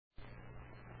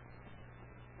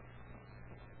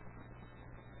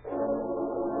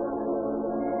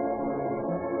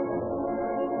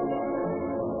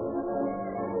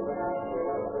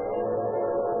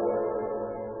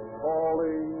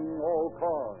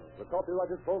the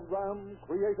copyrighted program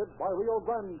created by Rio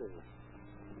Grande.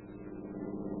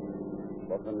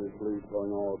 Los Angeles Police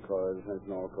calling all cars,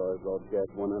 attention all cars, broadcast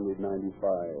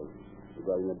 195.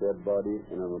 Regarding a dead body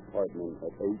in an apartment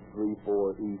at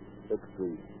 834 East 6th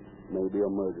Street. Maybe a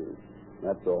murder.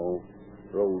 That's all.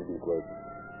 Rosenquist.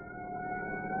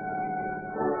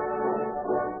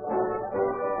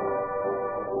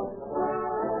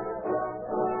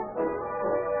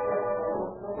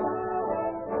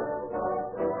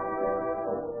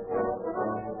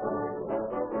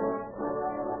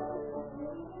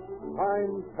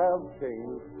 Times have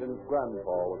changed since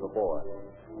Grandpa was a boy.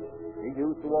 He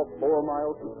used to walk 4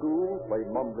 miles to school, play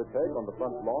mumble tag on the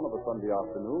front lawn of a Sunday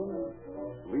afternoon,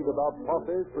 read about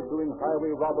posses pursuing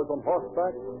highway robbers on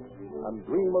horseback, and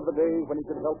dream of the day when he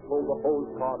could help pull the hose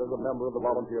cart as a member of the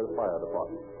volunteer fire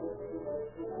department.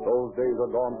 Those days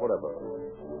are gone forever.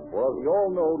 For as we all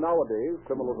know nowadays,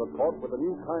 criminals are caught with a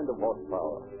new kind of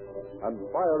horsepower, and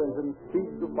fire engines speed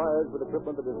to fires with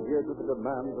equipment that is geared to the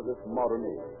demands of this modern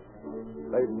age.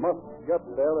 They must get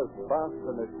there as fast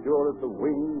and as sure as the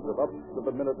wings of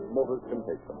up-to-the-minute motors can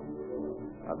take them.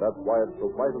 And that's why it's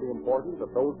so vitally important that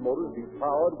those motors be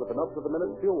powered with an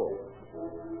up-to-the-minute fuel.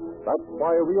 That's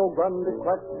why Rio Grande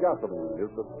cracked gasoline is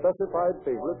the specified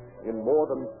favorite in more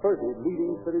than 30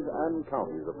 leading cities and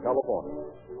counties of California.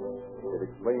 It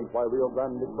explains why Rio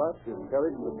Grande cracked is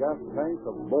carried in the gas tanks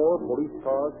of more police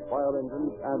cars, fire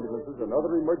engines, ambulances, and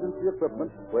other emergency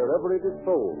equipment wherever it is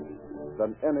sold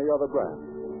than any other brand.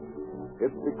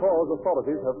 It's because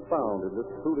authorities have found in this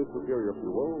truly superior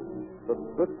fuel the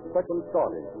split-second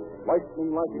starting,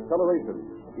 lightning-like acceleration,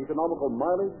 economical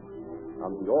mileage,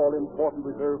 and the all-important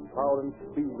reserve power and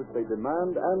speed which they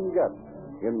demand and get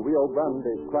in Rio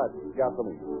Grande cracked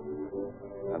gasoline.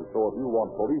 And so if you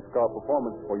want police car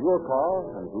performance for your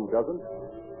car, and who doesn't,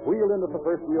 wheel in at the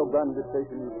first Rio Grande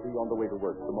station you see on the way to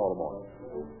work tomorrow morning.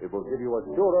 It will give you a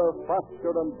surer,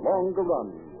 faster, and longer run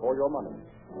for your money.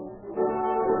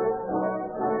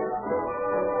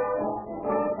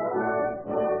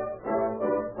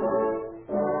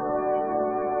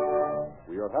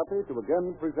 We are happy to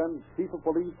again present Chief of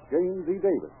Police James E.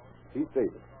 Davis. Chief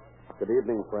Davis. Good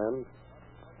evening, friends.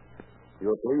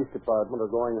 Your police department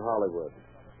are going Hollywood,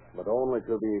 but only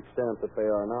to the extent that they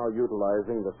are now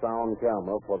utilizing the sound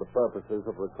camera for the purposes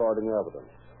of recording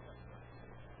evidence.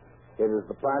 It is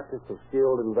the practice of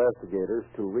skilled investigators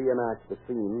to reenact the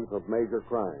scenes of major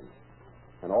crimes,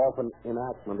 and often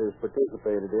enactment is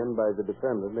participated in by the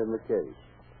defendant in the case.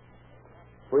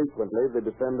 Frequently, the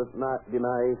defendant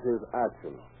denies his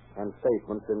actions and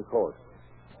statements in court.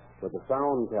 With the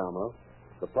sound camera,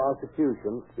 the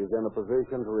prosecution is in a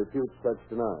position to refute such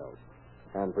denials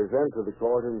and present to the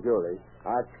court and jury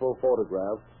actual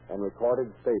photographs and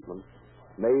recorded statements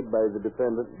made by the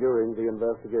defendant during the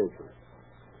investigation.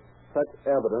 Such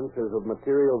evidence is of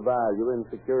material value in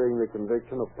securing the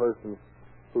conviction of persons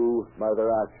who, by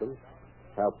their actions,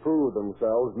 have proved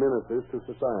themselves menaces to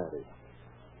society.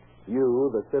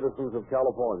 You, the citizens of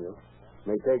California,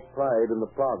 may take pride in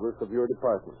the progress of your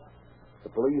department. The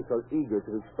police are eager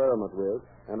to experiment with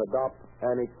and adopt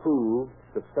and prove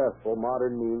successful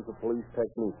modern means of police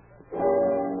technique.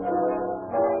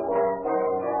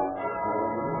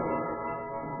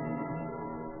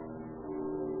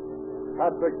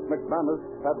 Patrick McManus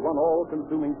had one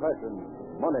all-consuming passion,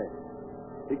 money.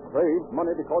 He craved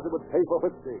money because it would pay for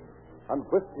whiskey, and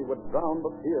whiskey would drown the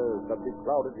fears that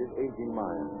beclouded his aging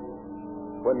mind.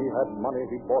 When he had money,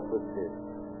 he bought whiskey,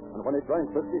 and when he drank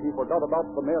whiskey, he forgot about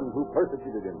the men who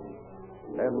persecuted him,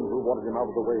 men who wanted him out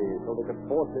of the way so they could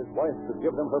force his wife to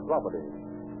give them her property.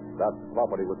 That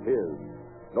property was his.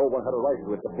 No one had a right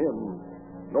to it but him.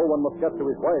 No one must get to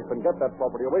his wife and get that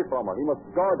property away from her. He must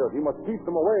guard her. He must keep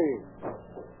them away.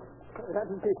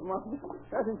 That'll keep them out.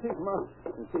 That'll keep them out.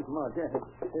 That'll keep them out, yeah.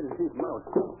 It'll keep them out.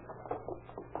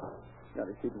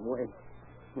 Gotta keep them away.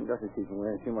 Gotta keep them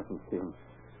away. She mustn't see him.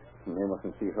 And they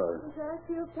mustn't see her. Is that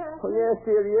you, Patrick? Oh, yes,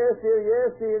 dear, yes, dear,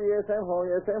 yes, dear, yes. I'm home,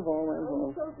 yes, I'm home, I'm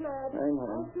home. I'm so glad. I'm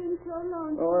home. I've been so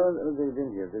long. Oh, they've been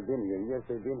here, yes,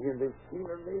 they've been here. They've seen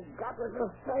her, they've got her,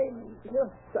 the sign. I'll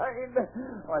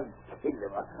kill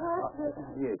them. Patrick,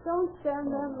 Yes. don't stand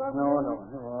there, Mother. No.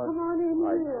 Come on in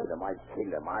I'll here.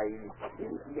 kill them.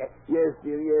 Yes,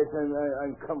 dear, yes,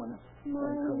 I'm coming.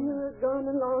 Mine, you're gone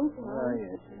a long time. Oh,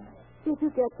 yes. Did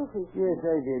you get the whiskey? Yes,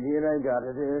 I did. Here, I got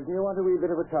it. Do you want a wee bit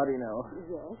of a toddy now?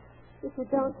 Yes. If you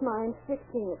don't mind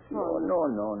fixing it for me. No.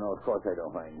 Of course I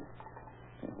don't mind.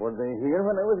 Were they here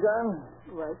when I was gone?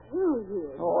 Was who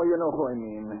here? Oh, you know who I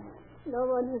mean. No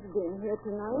one has been here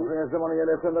tonight. Where's the money you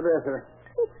left on the dresser?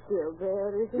 It's still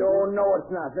there, isn't it? Oh, no, it's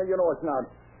not. No, you know it's not.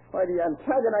 Why do you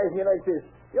antagonize me like this?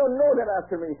 You know they're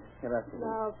after me. They're after me.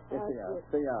 Now, Yes, they are.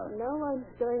 Patrick, They are. no one's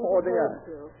going Oh, to they hurt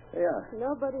are. you. They are.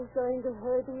 Nobody's going to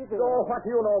hurt either. Oh, what do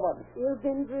you know about it? You've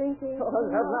been drinking. Oh, I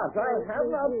have not. I have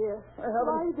not. Dear. I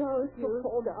haven't. Why don't you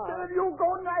Oh, stop? Dad, you go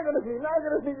nagging at me.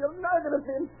 You're nagging at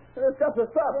me. It's got to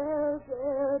stop.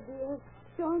 There, dear.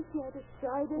 Don't get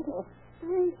excited.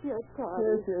 Drink your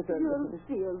toddy. Yes, You'll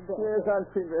feel better. Yes, I'll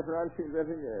feel better.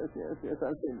 Yes,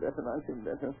 I'll feel better. I'll feel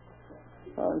better.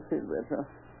 I'll feel better.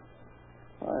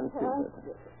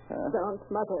 Don't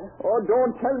mother. Oh,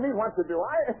 don't tell me what to do.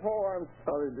 I'm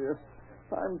sorry, dear.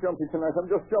 I'm jumpy tonight. I'm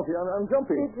just jumpy. I'm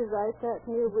jumpy. Did you write that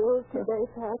new will today,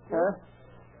 Patrick? Huh?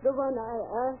 The one I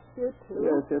asked you to?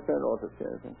 Yes, I wrote it,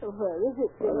 yes. Where is it,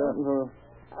 dear? I don't know.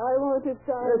 I want to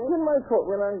sign It's it. in my coat.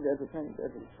 Well, I'll get it.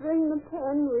 Bring the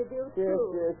pen with you,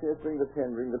 too. Yes. Bring the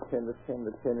pen.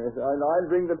 Yes. I'll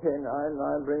bring the pen.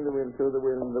 I'll bring the will too. The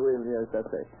will. Yes,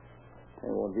 that's it. I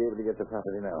won't be able to get the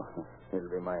property now. It'll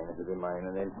be mine,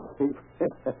 and they'll keep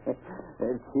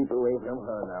away from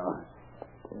her now.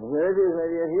 Here it is, my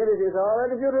dear. Here it is. All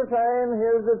right, if you're time,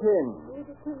 here's the pin. Read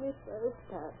it to me first,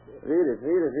 Patrick. Read it.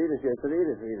 Yes, read it.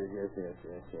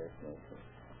 Yes.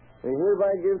 We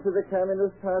hereby give to the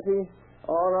Communist Party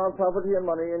all our property and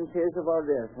money in case of our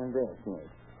death. Yes.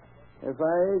 If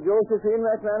I, Josephine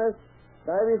McManus,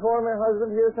 die before my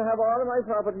husband, he is to have all of my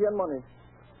property and money.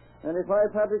 And if I,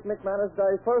 Patrick McManus,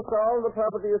 die first, all the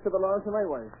property is to belong to my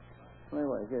wife. My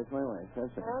wife. That's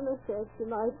it. Anna said she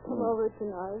might come over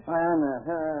tonight.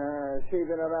 Anna, she's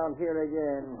been around here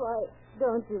again. Why,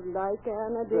 don't you like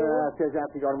Anna, dear? She's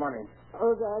after your money.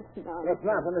 Oh, that's not. It's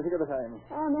not, unless you get the time.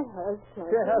 Anna has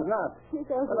plenty. She has not. She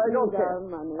doesn't But I don't need care. our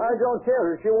money. I don't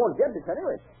care. She won't get it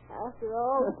anyway. After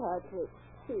all, Patrick,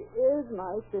 she is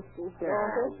my sister's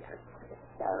daughter.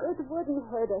 It wouldn't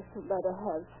hurt us to let her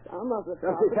have some of the Just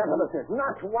be property. careful of this.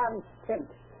 Not 1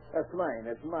 cent. That's mine.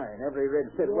 Every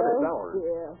red cent. Yes, What is ours?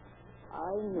 dear.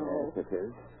 I know. Yes, it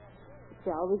is.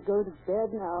 Shall we go to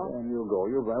bed now? And you go.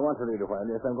 I want to read a while.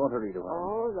 Yes, I'm going to read a while.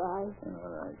 All right.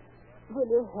 All right. Will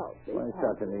you help me, Why,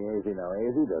 Patrick? certainly, easy now.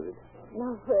 Easy does it.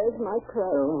 Now, where's my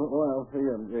crutch? Oh, well,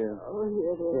 yeah. Oh,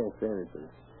 here it is. Yes, there it is.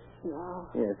 Now,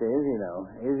 Yes, easy now.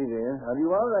 Easy, dear. Are you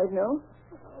all right now?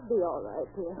 I'll be all right,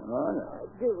 dear. Oh, no. I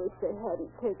do wish they hadn't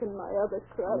taken my other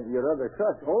crutch. Your other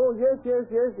crutch. Oh, yes, your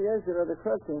other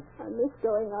crutch. Yes. I miss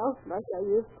going out like I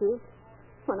used to.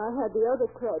 When I had the other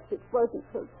crutch, it wasn't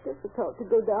so difficult to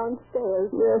go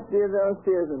downstairs. Yes, dear,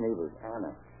 downstairs and neighbors.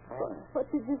 Anna. What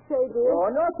did you say, dear?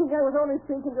 Oh, nothing. I was only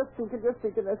speaking, just speaking,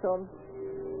 that's all.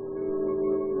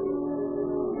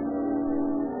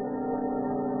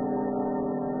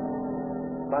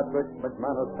 Patrick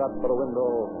McManus sat by the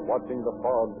window, watching the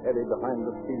fog eddy behind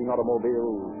the speeding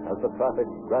automobile as the traffic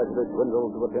gradually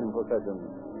dwindled to a dim procession.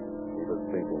 He was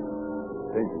thinking.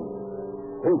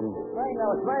 Mine now,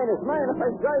 it's mine. If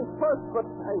I die first, but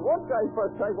I won't die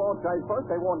first. I won't die.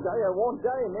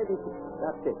 Maybe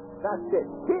that's it.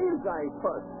 He'll die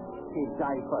first. He'll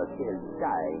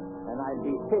die. And I'll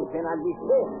be safe.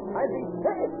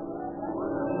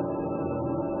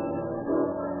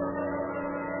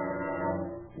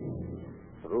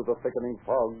 Through the thickening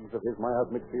fogs of his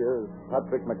miasmic fears,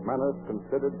 Patrick McManus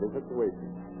considered his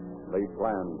situation, laid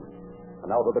plans,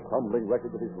 and out of the crumbling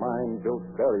wreckage of his mind built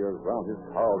barriers round his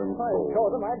towering soul.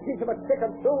 I'll teach him a trick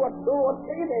or two,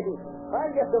 maybe.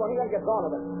 I'll get the money, I'll get all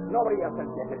of it. Nobody else can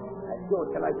get it. I'll do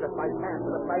it till I put my hands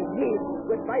with my knees,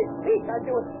 with my feet. I'll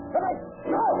do it till I...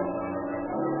 No!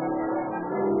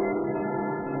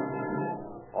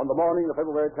 On the morning of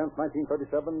February 10th,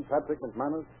 1937, Patrick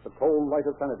McManus, the cold light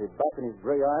of sanity back in his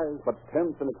gray eyes, but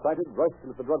tense and excited, rushed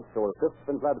into the drugstore at 5th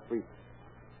and Glad Street.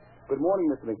 Good morning,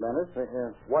 Mr. McManus.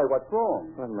 Why, what's wrong?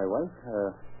 Well, my wife,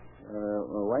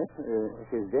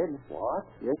 she's dead. What?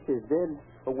 Yes, she's dead.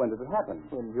 But when did it happen?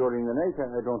 Well, during the night,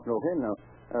 I don't know when now.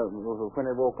 When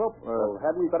I woke up...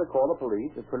 hadn't we better call the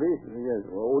police? The police, yes.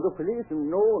 Oh, the police?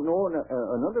 No,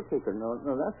 an undertaker. No,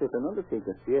 that's it, an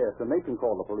undertaker. Yes, and they can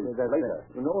call the police later.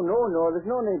 No, there's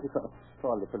no need to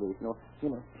call the police, no.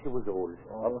 You know, she was old.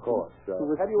 Of course.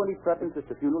 Have you any preference as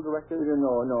to funeral director?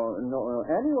 No.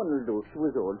 Anyone will do. She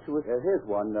was old. She was... Here's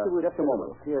one. Just a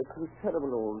moment. Yes, she was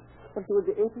terrible old. But she was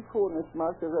the 84 Miss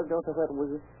March. I don't know if that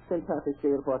was St. Patrick's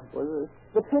Day or what it was.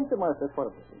 The 10th of March, that's what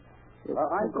it was. Yes.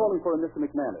 I'm calling for a Mr.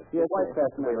 McManus. Yes, wife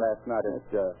passed away last night.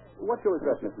 What's your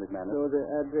address, Mr. McManus? So the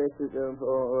address is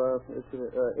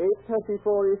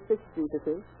 834 East 6th Street, it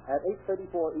is. At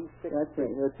 834 East 6th That's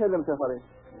Street. right. Tell them to hurry.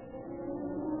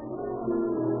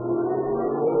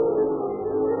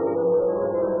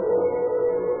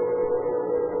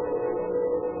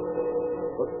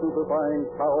 The super stupefying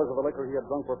powers of the liquor he had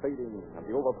drunk were fading, and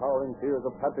the overpowering fears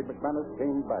of Patrick McManus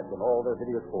came back in all their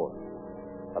hideous force.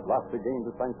 At last he gained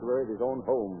the sanctuary of his own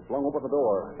home, flung open the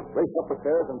door, raced up the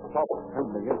stairs, and stopped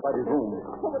trembling inside his room.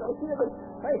 Oh, but I hear them.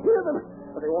 I hear them.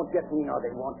 But they won't get me now.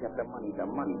 They won't get the money. The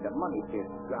money. The money. She's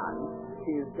gone.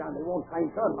 She's gone. They won't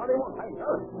find her. No, they won't find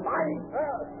her. Find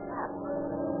her.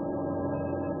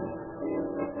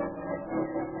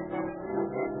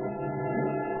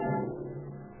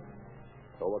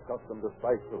 So accustomed to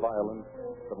sights of violence,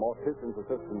 the mortician's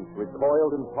assistants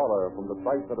recoiled in horror from the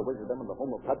sight that awaited them in the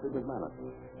home of Patrick McManus.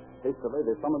 Hastily,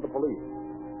 they summoned the police.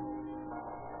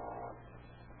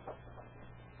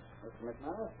 Mr.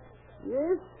 McManus?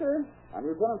 Yes, sir. I'm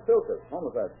Lieutenant Silkus,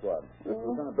 homicide squad. This is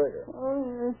Lieutenant Baker.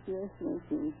 Oh, yes.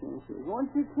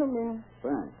 Won't you come in?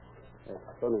 Thanks. That's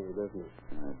funny, doesn't it?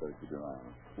 I better keep your eye on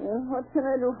it. Well, what can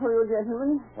I do for you,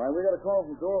 gentlemen? Why, we got a call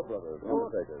from Gore Brothers,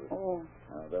 undertakers. Oh.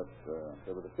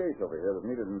 There was a case over here that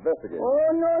needed investigating. Oh,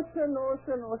 no, sir.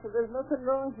 There's nothing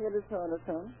wrong here at all.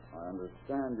 I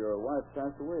understand your wife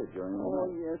passed away during the Oh,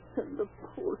 night. yes, sir. The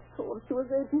poor soul. She was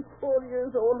 84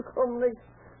 years old, come next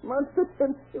month,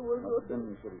 and she was... Must have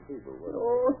been pretty feeble, wasn't it?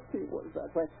 Oh, she was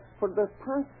that way. For the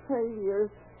past 5 years,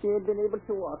 she had been able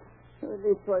to walk.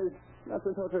 Leastwise, not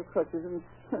without her crutches, and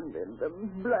then the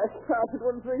black carpet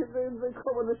ones, they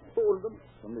come and they stole them.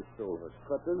 Somebody stole her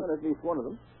crutches. Well, at least one of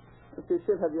them. She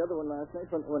still had the other one last night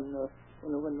when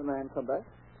the man come back.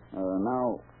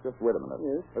 Now, just wait a minute.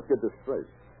 Yes. Let's get this straight.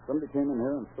 Somebody came in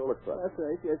here and stole a crutch. That's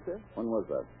right, yes, sir. When was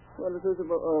that? Well, it was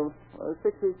about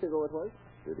 6 weeks ago it was.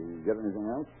 Did he get anything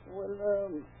else? Well,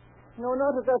 no,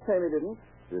 not at that time he didn't.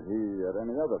 Did he at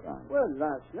any other time? Well,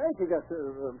 last night he got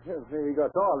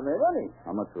all my money.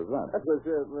 How much was that? That was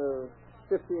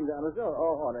 $15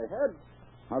 all I had.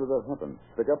 How did that happen?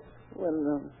 Pick up?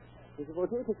 Well, it was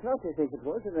about 8 o'clock, I think it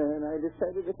was, and I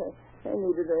decided that I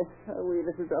needed a wee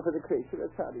little drop of the cream, so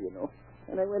that's how, you know.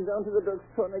 And I went down to the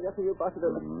drugstore and I got a wee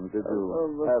bottle of... Did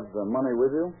you have the money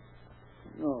with you?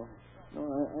 No,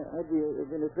 I'd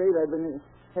been afraid. I'd been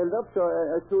held up, so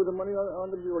I threw the money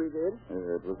on the bureau there.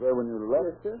 It was there when you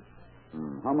left? Yes, sir.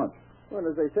 How much? Well,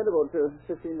 as I said, about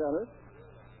 $15.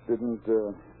 Didn't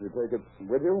you take it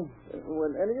with you?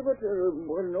 Well, any of it?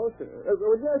 Well, no, sir.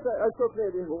 Well, yes, I took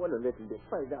maybe one a little bit,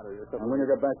 $5 or something. And when you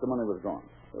got back, the money was gone?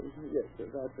 Yes, sir,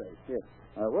 that's right, yes.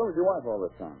 Where was your wife all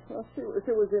this time? Well,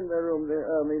 she was in the room there,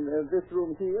 this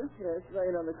room here, yes,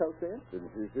 lying on the couch there. Did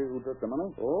you see who took the money?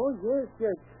 Oh, yes.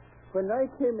 When I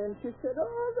came in, she said,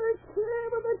 oh, they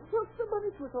came and they took the money.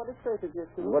 She was all excited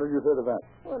yesterday. What did you say to that?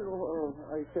 Well,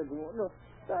 I said, well, no,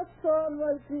 that's all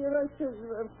right, dear. I said,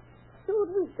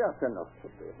 dude, we've got enough to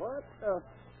do. What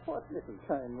little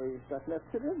time we've got left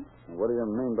to do. What do you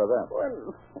mean by that?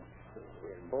 Well,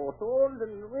 we're both old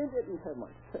and we didn't have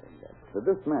much time left. Did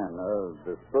this man,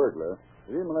 this burglar,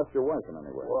 did he molest your wife in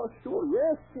any way? Oh, sure,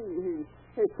 yes.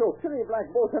 He choked her, he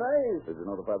black both her eyes. Did you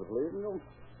notify the police? No.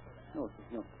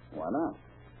 Why not?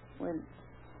 Well,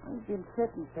 I've been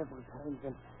threatened several times,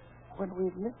 and when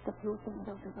we've nipped a few things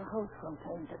out of the house from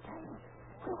time to time,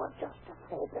 we were just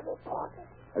afraid to report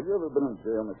it. Have you ever been in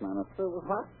jail, McManus?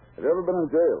 What? Have you ever been in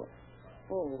jail?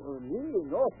 Oh, me?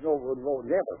 No,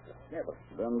 never, sir, never.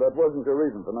 Then that wasn't your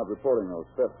reason for not reporting those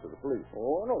thefts to the police.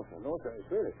 Oh, no, sir, it's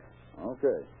really.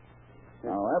 Okay.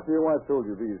 Now, after your wife told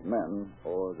you these men,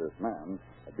 or this man,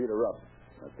 had beat her up,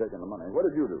 had taken the money, what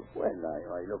did you do? Well,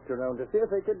 I looked around to see if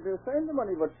I could find the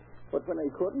money, but when I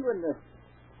couldn't,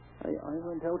 I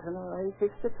went out and I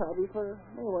fixed a toddy for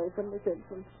my wife and myself.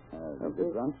 Did you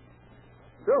get drunk?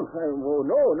 Drunk? No,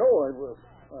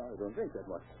 I don't drink that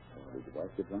much. Did your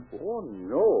wife get drunk? Oh,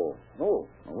 no. Well,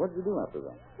 what did you do after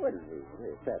that? Well,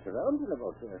 we sat around till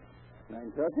about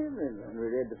 9:30 and we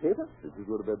read the paper. Did you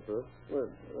go to bed first? Well,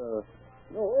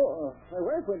 no, my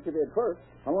wife went to bed first.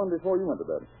 How long before you went to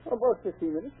bed? About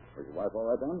 15 minutes. Was your wife all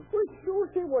right then? Well, sure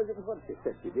she was. It was what she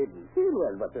said. She didn't feel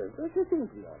well, but she seemed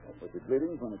to be all right. Was she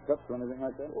bleeding from any cuts or anything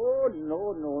like that? Oh,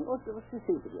 no. She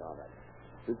seemed to be all right.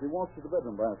 Did she walk to the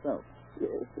bedroom by herself?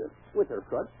 Yes, with her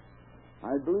crutch.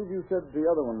 I believe you said the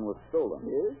other one was stolen.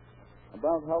 Yes.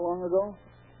 About how long ago?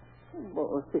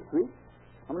 About 6 weeks.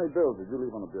 How many bills did you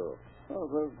leave on the bureau? Oh,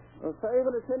 well, $5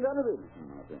 and $10 bills.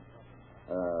 I see.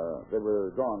 They were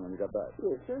gone when you got back.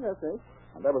 Yes, sir, that's right.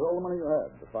 And that was all the money you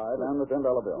had, the $5 and the $10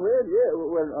 bill. Well, yeah,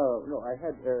 no, I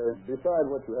had... Besides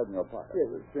what you had in your pocket, yes.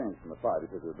 it was changed from the $5 you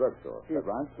took to the drugstore. Is that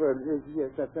right? Well,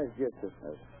 yes, that's right, yes, sir.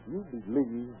 You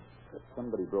believe that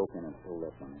somebody broke in and stole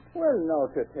that money? Well,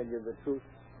 now, to tell you the truth,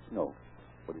 no.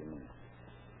 What do you mean?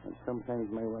 And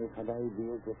sometimes my wife had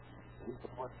ideas that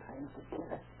people were trying to kill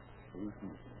her.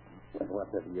 Mm-hmm. Well,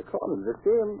 whatever you call it, the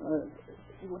same,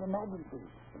 she would imagine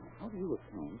things. How do you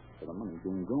account for the money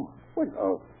being gone?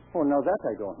 Well, now that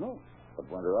I don't know. But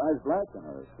weren't her eyes black and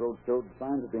her throat showed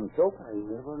signs of being choked? I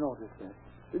never noticed that.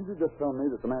 Didn't you just tell me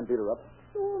that the man beat her up?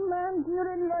 Oh, man,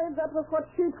 dear in life, that was what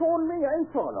she told me. I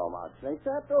saw no marks like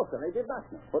that, doctor. I did not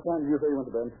know. What time did you say you went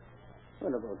to bed?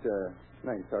 Well, about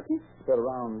 9:30. You sat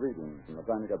around reading from the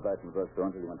time you got back from the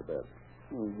restaurant until you went to bed.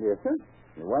 Yes, sir.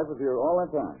 Your wife was here all that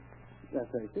time.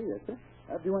 That's right, sir. Yes, sir.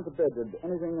 After you went to bed, did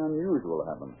anything unusual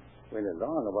happen? Well,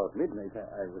 along about midnight,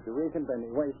 I was awakened by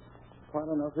my wife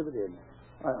falling out of the bed.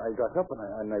 I got up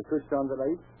and I switched on the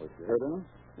light. Was she hurt in it?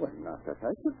 Well, not that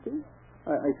I could see.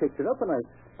 I picked it up and I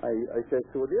said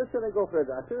to her, dear, shall I go for a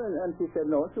doctor? And she said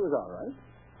no, she was all right.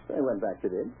 So I went back to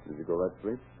bed. Did you go back to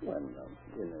sleep? Well,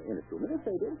 in a few minutes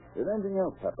I did. Did anything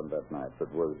else happen that night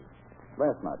that was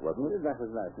last night, wasn't it? That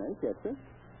was last night, yes, sir.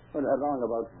 Well, along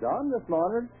about dawn this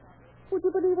morning, would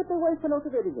you believe it, my wife went out to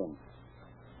bed again?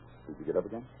 Did you get up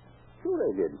again? Sure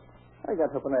I did. I got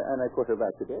up and I put her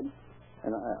back to bed.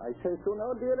 And I said, so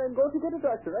now, dear, I'm going to get a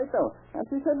doctor right now. And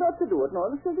she said not to do it. No,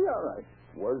 this will be all right.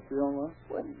 Was she all right?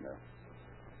 Well,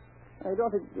 I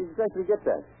don't exactly get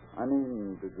that. I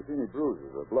mean, did you see any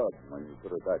bruises or blood when you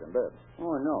put her back in bed?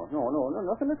 Oh, no,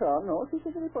 nothing at all. No, she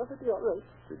said to be perfectly all right.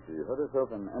 Did she hurt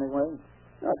herself in any way?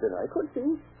 Not that I could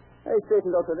see. I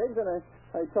straightened out her legs and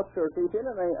I tucked her feet in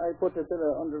and I put her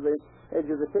under the edge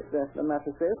of the tip, the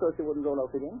mattress there, so she wouldn't roll out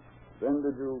again. Then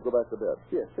did you go back to bed?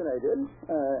 Yes, then I did.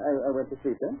 I went to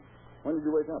sleep then. When did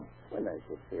you wake up? Well, I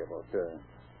should say about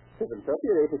 7:30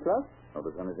 or 8 o'clock. Oh,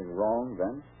 was anything wrong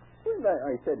then? Well,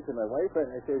 I said to my wife,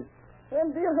 I said, well,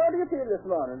 dear, how do you feel this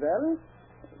morning, darling?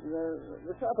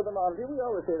 The top of the morning, we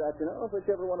always say that, you know,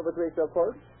 whichever one of us wakes up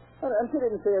first. And she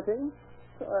didn't say a thing.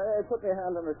 So I put my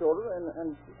hand on her shoulder,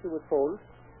 and she was cold.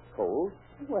 Cold?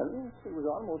 Well, she was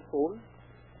almost cold.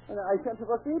 And I sent her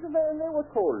for feet, and they were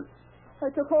cold. I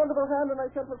took hold of her hand, and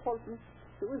I sent her pulsing.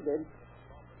 She was dead.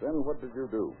 Then what did you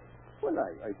do? Well,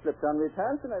 I slipped on my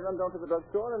pants, and I ran down to the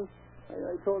drugstore, and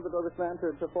I told the druggist man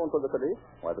to phone for the police.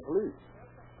 Why the police?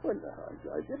 Well,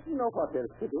 I didn't know what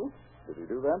else to do. Did he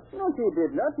do that? No, he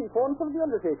did not. He phoned for the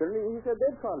undertaker, and he said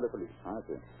they'd call the police. I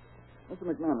see. Mr.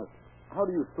 McManus, how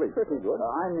do you sleep? Pretty good.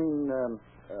 I mean,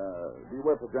 do you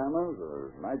wear pajamas or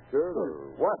nightshirt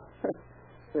or what?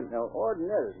 Well, now,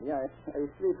 ordinarily, I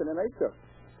sleep in a nightshirt.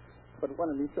 But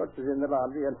one of these shirts is in the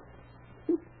laundry, and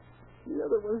the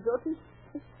other one's dirty.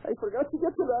 I forgot to get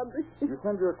the laundry. You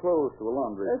send your clothes to a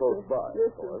laundry close by,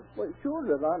 yes, of course. Well, sure,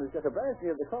 the laundry's got a branch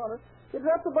near the corner. You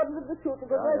drop the button of the chute and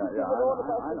go right into the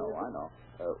door. I know.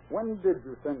 When did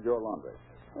you send your laundry?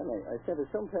 Well, I sent it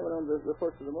sometime around the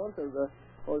 1st of the month, or the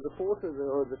 4th,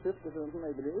 or the 5th, or something, I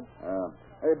believe.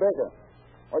 Hey, Baker,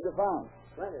 what you found?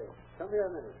 Plenty. Come here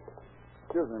a minute.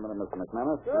 Excuse me a minute, Mr.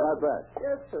 McManus. Sure. Be right back.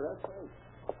 Yes, sir, that's right.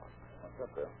 What's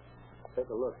up there? Take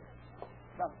a look.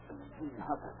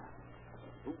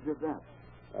 Who did that?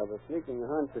 I have a sneaking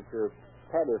hunch that your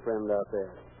paddy friend out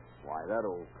there. Why, that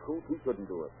old coot, he couldn't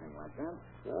do a thing like that.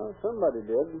 Well, somebody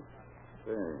did.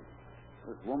 Say,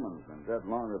 this woman's been dead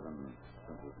longer than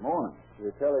since this morning.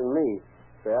 You're telling me.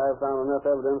 Say, I've found enough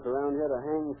evidence around here to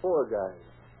hang 4 guys.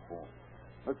 Oh.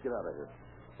 Let's get out of here.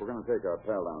 We're going to take our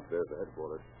pal downstairs to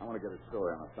headquarters. I want to get his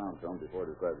story on a sound film before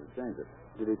he decides to change it.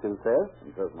 Did he confess?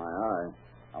 Confess my eye.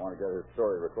 I want to get his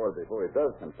story recorded before he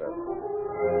does confess.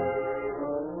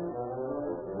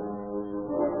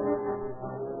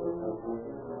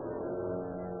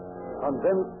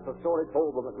 Convinced the story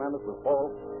told by McManus was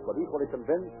false, but equally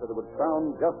convinced that it would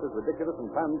sound just as ridiculous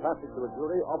and fantastic to a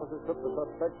jury, officers took the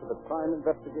suspect to the Crime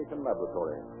Investigation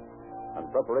Laboratory. And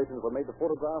preparations were made to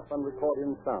photograph and record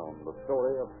in sound the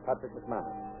story of Patrick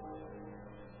McManus.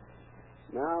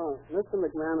 Now, Mr.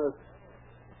 McManus,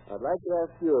 I'd like to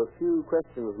ask you a few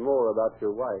questions more about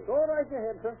your wife. Go right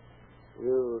ahead, sir.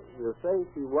 You say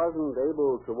she wasn't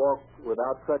able to walk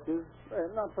without crutches? Well,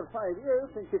 not for 5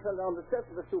 years, since she fell down the steps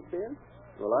of the soup bin.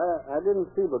 Well, I didn't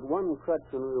see but one crutch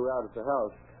when we were out at the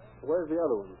house. Where's the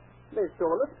other one? They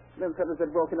stole it. Them fellas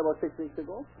had broken about 6 weeks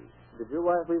ago. Did your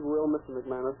wife leave a will, Mr.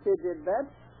 McManus? She did that.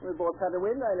 We both had a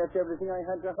will. I left everything I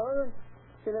had to her.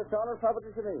 She left all her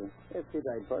property to me. Yes, she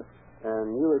died first.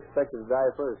 And you expected to die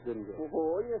first, didn't you?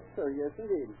 Oh, yes, sir. Yes,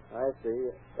 indeed. I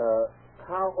see.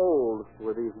 How old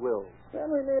were these wills? Well,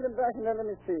 we made them back in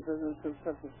Elementary Street. It was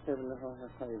 1933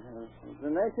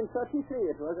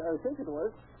 it was. I think it was.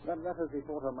 That was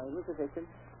before her mind was affected.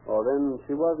 Oh, then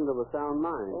she wasn't of a sound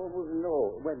mind. Oh,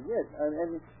 no. Well, yes.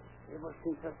 And it was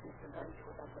interesting.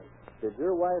 Did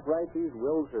your wife write these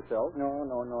wills herself? No.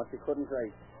 She couldn't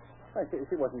write.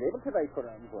 She wasn't able to write for,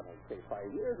 what I'd say,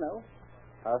 5 years now.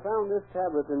 I found this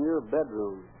tablet in your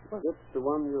bedroom. This the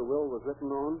one your will was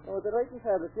written on? Oh, the writing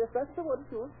tablet. Yes, that's the one,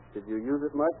 sure. Did you use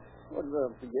it much? Well,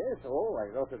 yes. Oh, I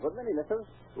wrote a good many letters.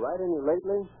 Write any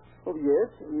lately? Oh,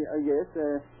 yes. Yes.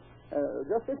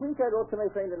 Just this week I wrote to my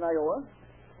friend in Iowa.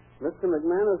 Mr.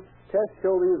 McManus, tests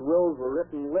show these wills were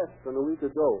written less than a week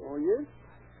ago. Oh, yes?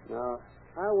 Now,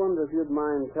 I wonder if you'd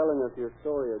mind telling us your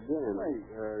story again.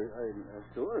 I'm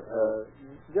sure.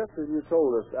 Just as you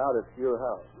told us out at your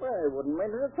house. Well, I wouldn't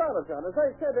mind it at all, John. As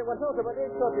I said, it was out about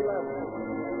 8:30 last night.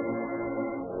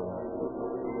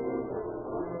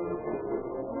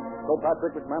 So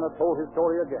Patrick McManus told his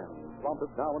story again,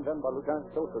 prompted now and then by Lieutenant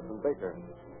Joseph and Baker.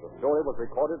 The story was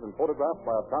recorded and photographed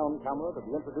by a sound camera to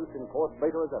be introduced in court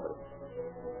later as evidence.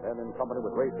 Then, in company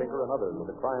with Ray Tinker and others with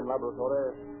the crime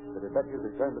laboratory, the detectives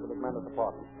returned to the McManus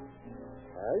apartment.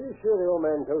 Are you sure the old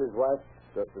man killed his wife?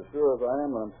 Just as sure as I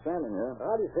am when I'm standing here.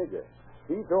 How do you figure?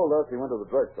 He told us he went to the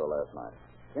drugstore last night.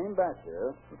 Came back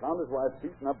here and found his wife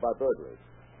beaten up by burglars.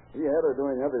 He had her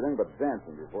doing everything but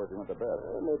dancing before she went to bed.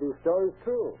 Well, maybe his story's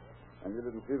true. And you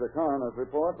didn't see the coroner's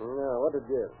report? No, what did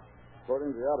you?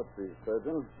 According to the autopsy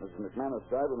surgeon, Mrs. McManus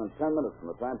died within 10 minutes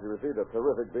from the time she received a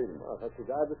terrific beating. I thought she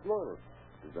died this morning.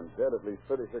 She's been dead at least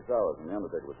 36 hours when the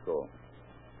undertaker was told.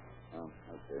 Oh,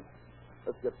 okay.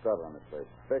 Let's get started on this place.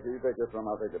 Baker, you take this room,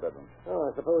 I'll take the bedroom. Oh,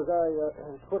 I suppose I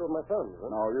twiddle my thumbs,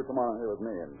 huh? No, you come on here with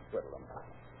me and settle them.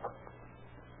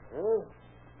 Well,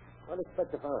 what do you expect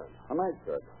to find? A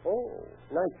nightshirt. Oh,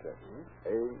 nightshirt.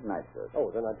 A nightshirt. Oh,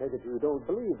 then I take it you don't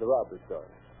believe the robbery story.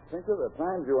 Tinker, at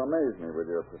times you amaze me with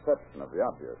your perception of the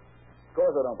obvious. Of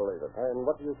course I don't believe it. And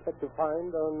what do you expect to find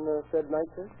on said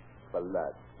nightshirt?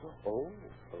 Blood. Oh,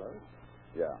 blood?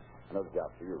 Yeah, another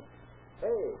job for you.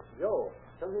 Hey, Joe,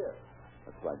 come here.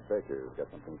 Looks like Baker's got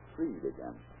something freed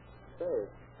again. Say,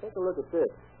 take a look at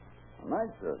this. A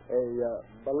nightshirt. A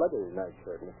bloody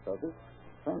nightshirt, Miss Felton.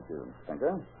 Thank you,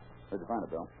 Tinker. Where'd you find it,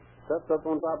 Bill? Stuffed up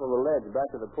on top of a ledge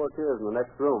back of the portieres in the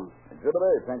next room. Exhibit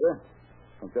A, Tinker.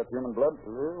 Think that's human blood?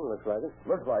 Looks like it.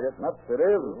 Looks like it. Nuts, it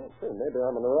is. Say, maybe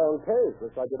I'm in the wrong case.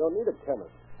 Looks like you don't need a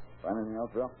chemist. Find anything else,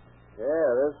 Bill? Yeah,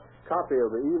 this copy of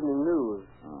the Evening News.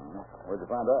 Where'd you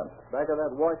find that? Back of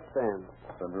that washstand.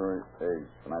 February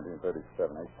 8th,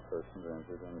 1937. 8 persons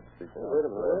entered in the street. Wait a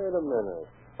minute.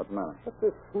 What's the matter? What's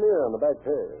this smear on the back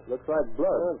page? Looks like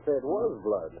blood. I'd say it was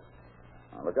blood.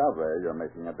 Now, look out, Ray. You're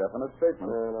making a definite statement.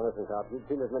 Now, listen, Cop. You've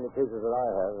seen as many cases as I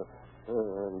have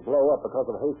and blow up because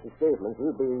of hasty statements.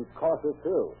 You'd be cautious,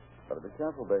 too. Better be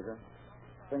careful, Baker.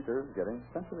 Tinker's getting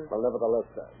sensitive. Well, nevertheless,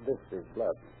 this is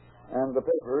blood. And the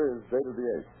paper is dated the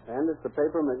 8th. And it's the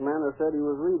paper McManus said he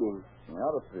was reading. And the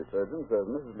autopsy surgeon says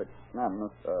Mrs.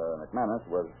 McManus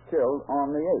was killed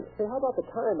on the 8th. Say, how about the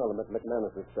time element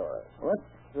McManus' story?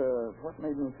 What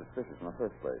made me suspicious in the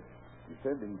first place? He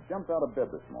said he jumped out of bed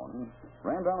this morning,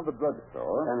 ran down to the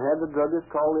drugstore, And had the druggist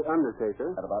call the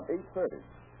undertaker. at about 8:30.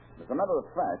 As a matter of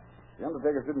fact, the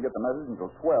undertakers didn't get the message until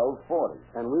 12:40.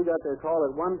 And we got their call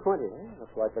at 1:20.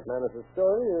 Looks like McManus'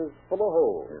 story is full of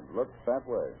holes. It looks that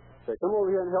way. Say, come over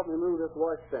here and help me move this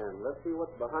washstand. Let's see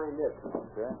what's behind it.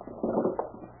 Okay.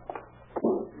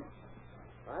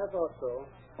 I thought so.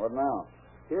 What now?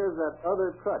 Here's that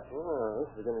other crutch. Oh, this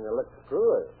is beginning to look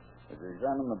screwy. Did you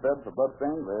examine the bed for blood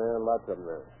stains? Well, lots of them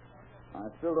there. I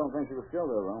still don't think she was killed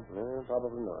there, though. Well,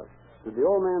 probably not. Did the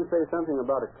old man say something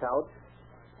about a couch?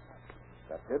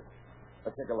 That's it.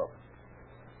 Let's take a look.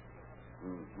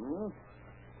 Mm-hmm.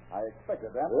 I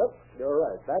expected that. Yep, you're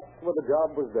right. That's where the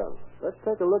job was done. Let's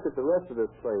take a look at the rest of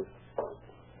this place.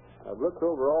 I've looked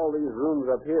over all these rooms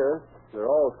up here. They're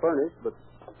all furnished, but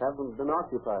haven't been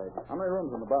occupied. How many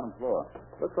rooms on the bottom floor?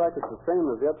 Looks like it's the same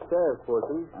as the upstairs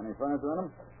portion. Any furniture in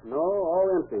them? No, all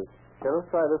empty. Okay, let's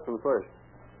try this one first.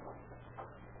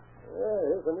 Yeah,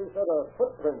 here's a new set of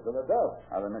footprints in the dust.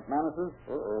 Are they McManus's?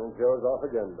 Joe's off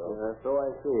again, though. Yeah, so I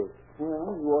see.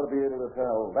 Well, you ought to be able to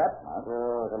tell that much.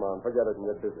 Oh, come on, forget it and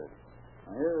get busy.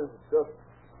 Here's just...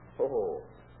 Oh,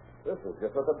 this is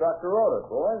just what the doctor ordered,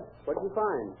 boys. What'd you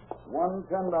find? One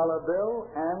 $10 bill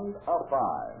and a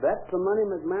 $5. That's the money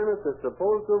McManus is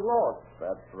supposed to have lost.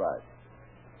 That's right.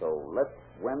 So let's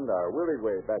wend our weary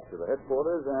way back to the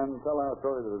headquarters and tell our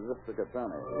story to the district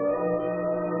attorney.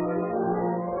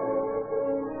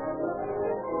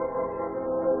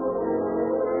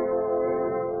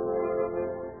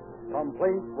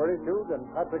 Complaints were issued, and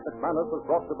Patrick McManus was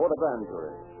brought before the grand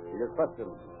jury. He is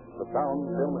questioned. The sound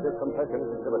film of his confession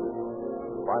is exhibited.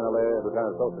 Finally,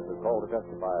 Lieutenant Sokas is called to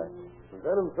testify.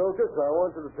 Lieutenant Sokas, I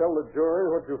want you to tell the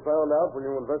jury what you found out when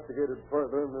you investigated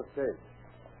further in this case.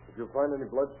 Did you find any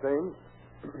blood stains?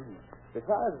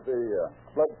 Besides the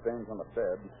blood stains on the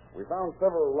bed, we found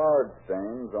several large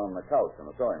stains on the couch in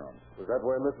the sewing room. Was that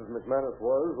where Mrs. McManus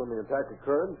was when the attack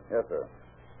occurred? Yes, sir.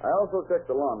 I also checked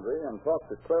the laundry and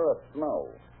talked to Clara Snow,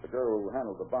 the girl who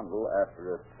handled the bundle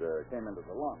after it came into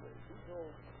the laundry.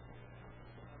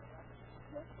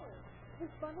 This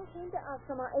bundle came to us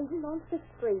from our agent on 6th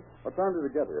Street. What time did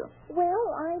it get here?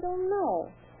 Well, I don't know.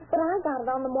 But I got it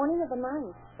on the morning of the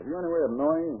 9th. Have you any way of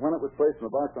knowing when it was placed in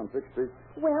the box on 6th Street?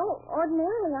 Well,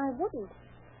 ordinarily I wouldn't.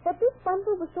 But this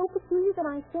bundle was so peculiar that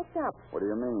I checked up. What do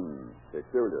you mean,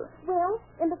 peculiar? Well,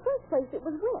 in the first place, it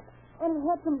was wet. And it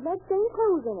had some blood-stained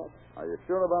clothes in it. Are you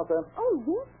sure about that? Oh,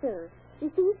 yes, sir.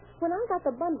 You see, when I got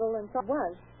the bundle and saw it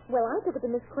was, well, I took it to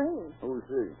Miss Crane. Who's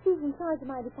she? She's in charge of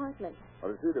my department. What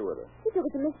did she do with it? She took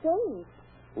it to Miss James.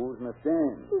 Who's Miss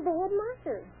James? She's the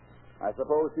headmaster. I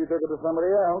suppose she took it to somebody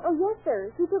else. Oh, yes,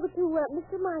 sir. She took it to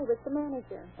Mr. Myris, the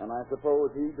manager. And I suppose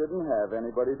he didn't have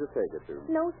anybody to take it to.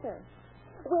 No, sir.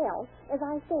 Well, as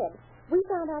I said, we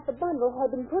found out the bundle had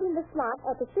been put in the slot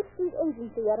at the 6th Street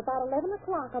agency at about 11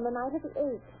 o'clock on the night of the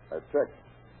 8th. I checked.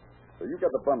 So you got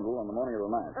the bundle on the morning of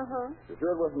the 9th. Uh-huh. You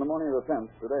sure it wasn't the morning of the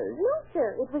 10th, today? No,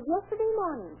 sir. It was yesterday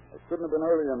morning. It couldn't have been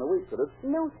earlier in the week, could it?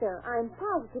 No, sir. I'm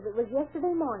positive it was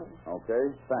yesterday morning.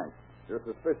 Okay, thanks. Your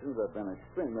suspicions have been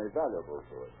extremely valuable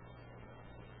to us.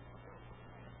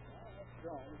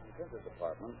 Jones, the printer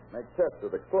department, make tests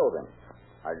of the clothing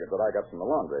that I got from the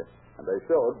laundry, and they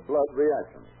showed blood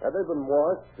reactions. Had they been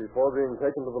washed before being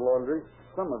taken to the laundry?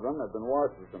 Some of them had been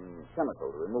washed with some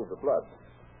chemical to remove the blood,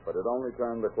 but it only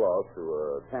turned the cloth to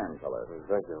a tan color.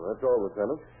 Thank you. That's all,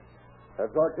 Lieutenant.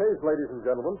 That's our case, ladies and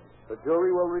gentlemen. The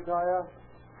jury will retire.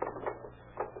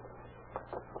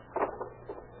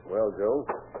 Well, Joe,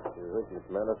 you think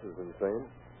McManus is insane?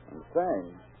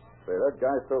 Insane? Say, that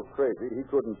guy's so crazy he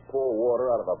couldn't pour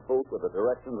water out of a boot with the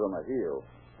directions on the heel.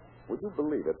 Would you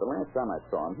believe it? The last time I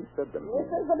saw him, he said to me... Yes,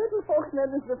 there's the little folks, and then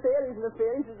there's the fairies, and the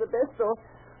fairies is the best, though.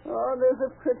 Oh, there's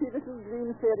a pretty little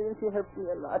green fairy, and she helps me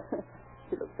a lot.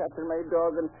 She looks after my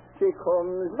dog, and she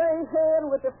combs my hair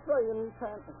with a frying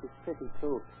pan. And she's pretty,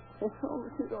 too. Oh,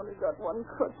 she's only got one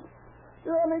cut. She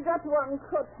only got one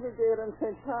cut, me dear, and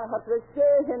since I have to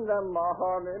stay in the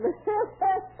morning.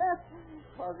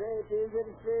 For it is in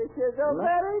faces of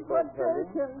very good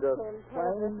bacon. Just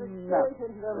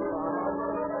in the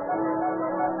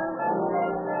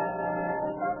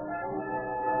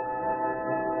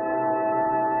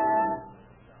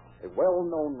A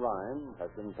well-known rhyme has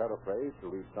been paraphrased to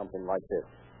read something like this.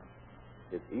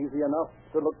 It's easy enough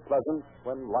to look pleasant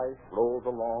when life rolls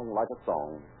along like a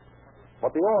song.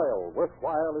 But the oil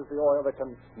worthwhile is the oil that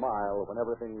can smile when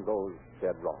everything goes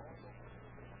dead wrong.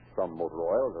 Some motor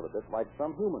oils are a bit like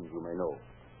some humans you may know.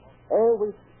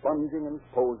 Always sponging and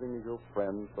posing as your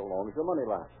friend so long as your money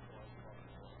lasts.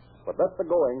 But let the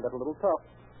going get a little tough,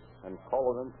 and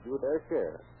tolerance do their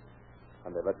share,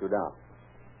 and they let you down.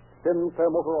 Sinclair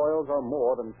motor oils are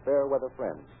more than fair weather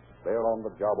friends. They're on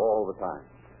the job all the time.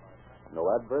 No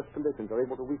adverse conditions are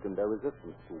able to weaken their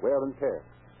resistance to wear and tear.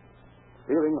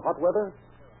 Fearing hot weather?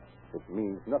 It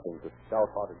means nothing to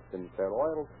stout-hearted Sinclair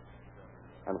oils.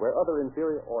 And where other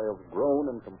inferior oils groan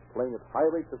and complain at high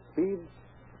rates of speed,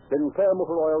 Sinclair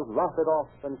motor oils laugh it off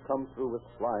and come through with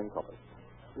flying colors.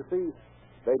 You see,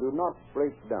 they do not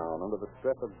break down under the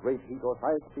stress of great heat or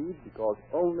high speed because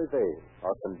only they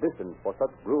are conditioned for such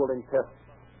grueling tests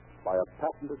by a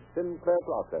patented Sinclair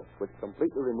process which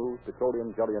completely removes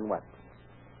petroleum jelly and wax.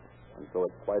 And so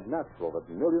it's quite natural that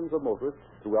millions of motorists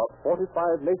throughout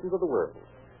 45 nations of the world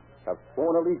have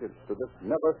sworn allegiance to this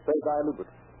never-say-die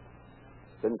lubricant.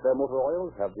 Sinclair motor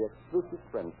oils have the exclusive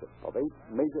friendship of 8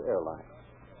 major airlines,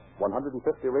 150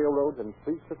 railroads, and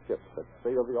fleets of ships that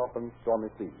sail the often stormy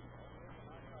seas.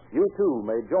 You, too,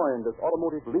 may join this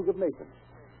automotive League of Nations.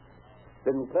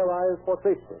 Sinclairize for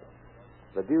safety.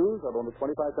 The dues are only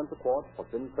 25 cents a quart for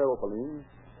Sinclair Opaline,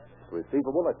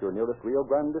 receivable at your nearest Rio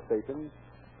Grande station,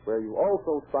 where you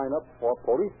also sign up for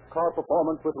police car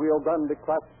performance with Rio Grande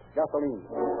cracked gasoline.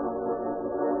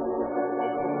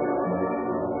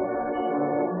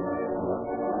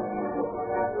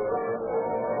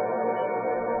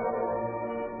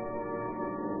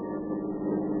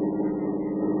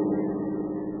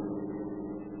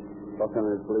 Los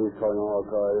Angeles Police calling all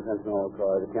cars, attention all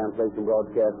cars. A cancellation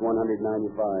broadcast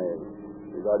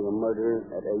 195 regarding a murder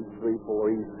at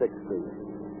 834 East 6th Street.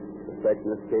 Suspect in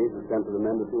this case is sent to the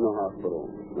Mendocino Hospital.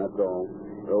 That's all.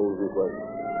 Rolls request.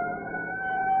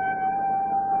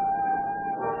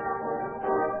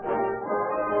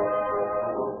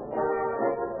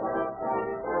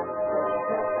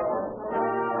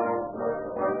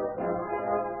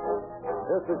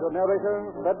 This is your narrator,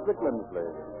 Frederick Lindsley.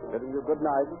 bidding you good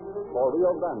night for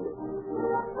Rio Grande.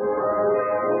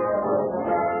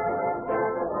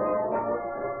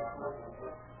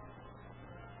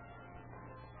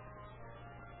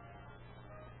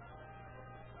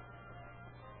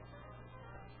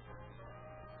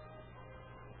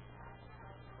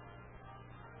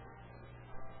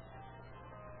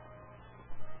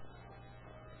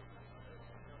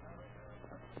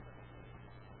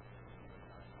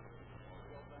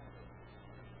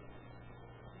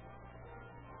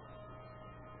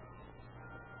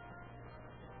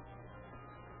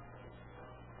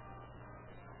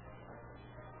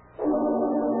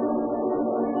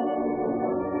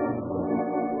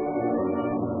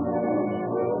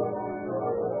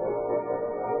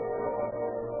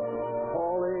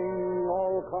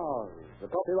 The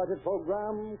copyrighted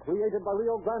program created by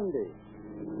Rio Grande.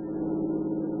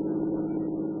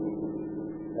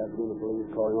 Pasadena Police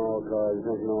calling all cars.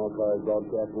 Attention all cars.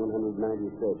 Broadcast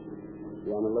 196.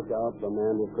 Be on the lookout for a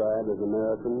man described as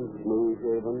American,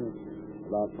 smooth-shaven,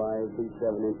 about 5 feet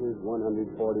 7 inches,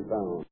 140 pounds.